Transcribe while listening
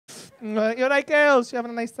You're right, girls. You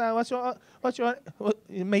having a nice time? What's your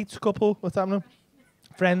mates, couple? What's happening?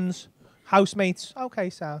 Friends, housemates. Okay,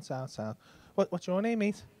 sound. What's your name,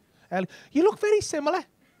 mate? Ellie. You look very similar.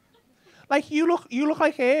 Like you look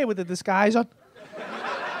like her with the disguise on.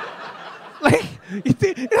 Like you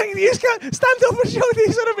just can't stand up and show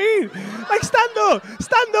these. What I mean? Like stand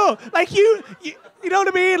up. Like you know what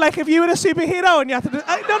I mean? Like if you were a superhero and you had to, you know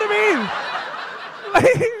what I mean?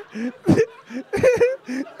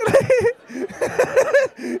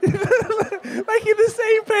 Like you're the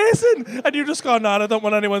same person, and you just go, "No, I don't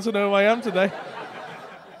want anyone to know who I am today.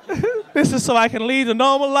 This is so I can lead a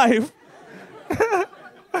normal life."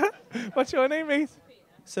 What's your name, mate?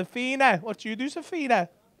 Safina. What do you do, Safina?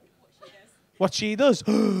 What she does?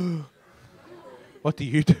 What do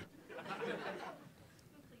you do?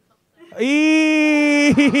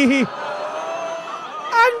 Hang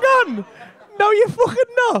on! No, you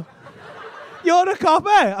fucking not. You're a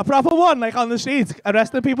copper, a proper one, like on the streets,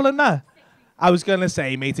 arresting people in there. I was gonna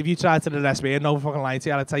say, mate, if you tried to arrest me, no fucking lie to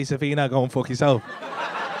you, I'd tell you, Safina, go and fuck yourself.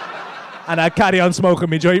 And I'd carry on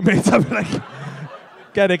smoking my joint, mate. I'd be like,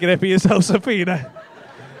 get a grip of yourself, Safina.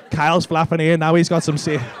 Kyle's flapping here, now he's got some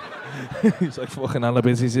he's like, fucking hell,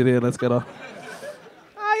 he's here, let's get off.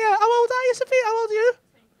 Ah, yeah, how old are you, Safina? How old are you?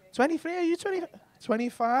 23, are you 20?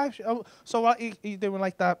 25? Oh, so what, are you doing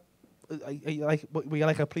like that? Are you like, were you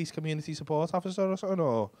like a police community support officer or something,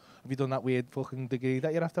 or have you done that weird fucking degree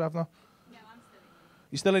that you have to have now? No,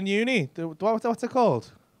 I'm still in uni. You're still in uni? What's it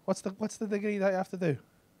called? What's the degree that you have to do?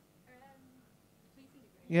 Policing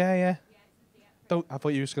degree. Yeah. Yeah, I thought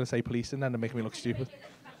you were just going to say policing then and make me look stupid.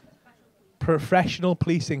 Professional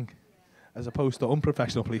policing, as opposed to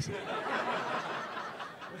unprofessional policing.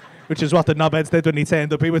 Which is what the knobheads did when he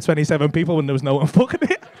turned up here with 27 people when there was no one fucking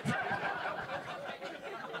here.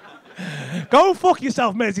 Go and fuck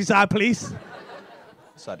yourself, Merseyside police.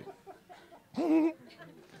 Sorry.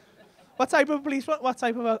 What type of police? What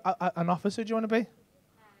type of an officer do you want to be?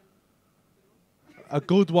 A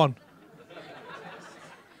good one.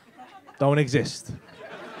 Don't exist.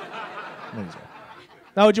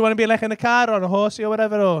 Now, do you want to be like in a car or on a horsey or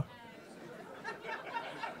whatever? Or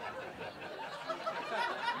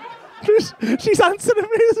she's answering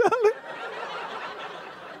me as well.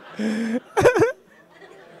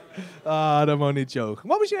 Oh, I'm only joking.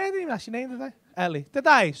 What was your name? That's your name, did I? Ellie. Did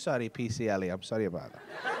I? Sorry, PC Ellie. I'm sorry about that.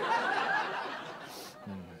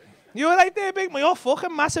 You were right there, big man. You're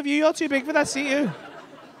fucking massive. You're too big for that seat, you.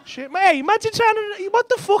 Shit, mate. Imagine trying to... What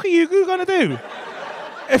the fuck are you going to do?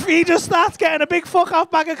 If he just starts getting a big fuck off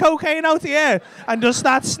bag of cocaine out here and just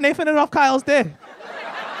starts sniffing it off Kyle's dick.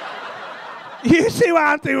 You two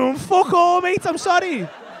aren't doing fuck all, mate. I'm sorry.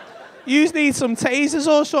 You need some tasers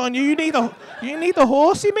or something. You need a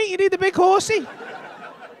horsey, mate. You need a big horsey.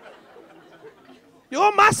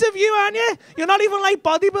 You're massive, you, aren't you? You're not even like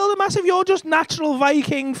bodybuilder massive. You're just natural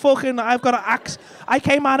Viking fucking... I've got an axe. I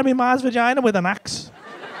came out of my ma's vagina with an axe.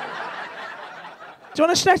 Do you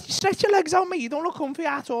want to stretch your legs out, mate? You don't look comfy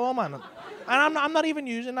at all, man. And I'm not even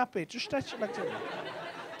using that bit. Just stretch your legs out.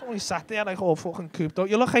 Don't be sat there like all fucking cooped up.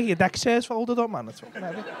 You look like your deck chair's folded up, man. It's fucking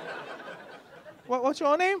heavy. What's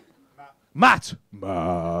your name? Matt.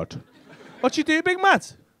 Matt. What you do, big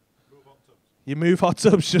Matt? Move hot tubs. You move hot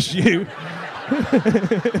tubs, just you.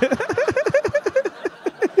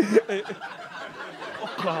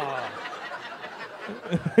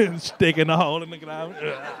 Digging a hole in the ground.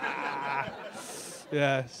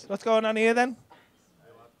 Yes. What's going on here then?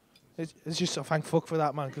 It's just thank fuck for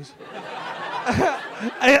that, man, because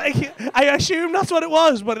I assume that's what it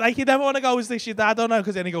was, but like you never want to go, is this your dad or no?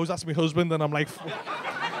 Because then he goes, that's my husband, and I'm like,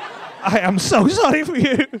 I am so sorry for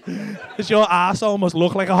you. Because your ass almost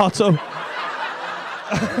look like a hot tub.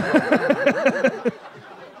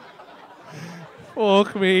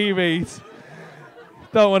 Fuck me, mate.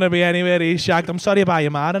 Don't want to be anywhere he's shagged. I'm sorry about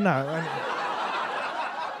your man and that.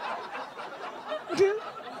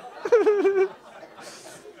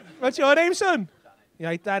 What's your name, son? Yeah,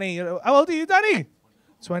 right, Danny. How old are you, Danny?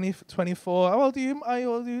 24. How old are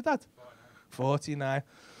you, Dad? 49.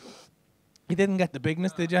 You didn't get the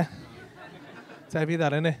bigness, did you? It's heavy,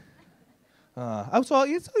 that, innit? How tall are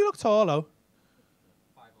you? You look tall, though.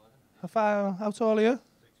 5'11". How tall are you? 6'4".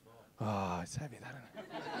 Oh, it's heavy, that, innit?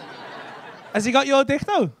 Has he got your dick,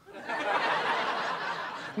 though?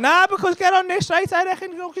 Nah, because get on this, right? I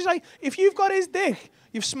reckon, because like, if you've got his dick,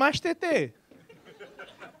 you've smashed it there.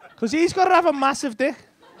 Because he's got to have a massive dick.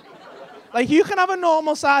 Like, you can have a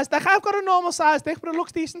normal size dick. I've got a normal size dick, but it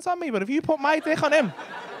looks decent on me. But if you put my dick on him,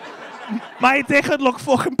 my dick would look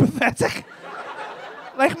fucking pathetic.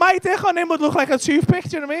 Like, my dick on him would look like a toothpick,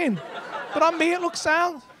 do you know what I mean? But on me, it looks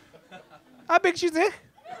sound. How big's your dick?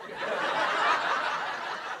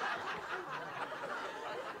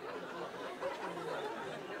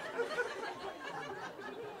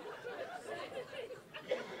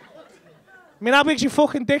 I mean, how big's your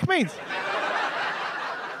fucking dick, mate?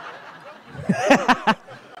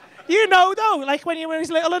 You know, though, like when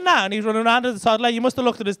he's little and that, and he's running around as a toddler, you must have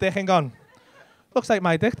looked at his dick and gone, looks like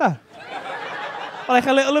my dick, that. Or like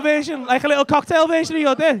a little version, like a little cocktail version of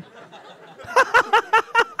your dick.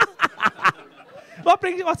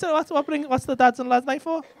 What's the dads and lads night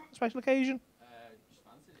for? Special occasion?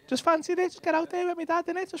 Just fancied it. Just get out there with me dad,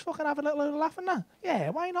 innit? Just fucking have a little laugh and that.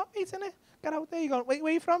 Yeah, why not, mate, innit? Get out there. You go,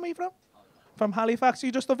 where you from? Where you from? From Halifax.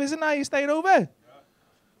 You just a visit now? You staying over?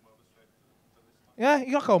 Yeah,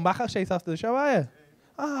 you're not going back straight after the show, are you?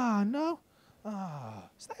 Ah, no. Ah,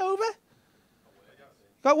 stay over.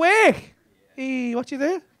 Got work? What you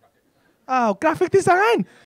do? Oh, graphic design.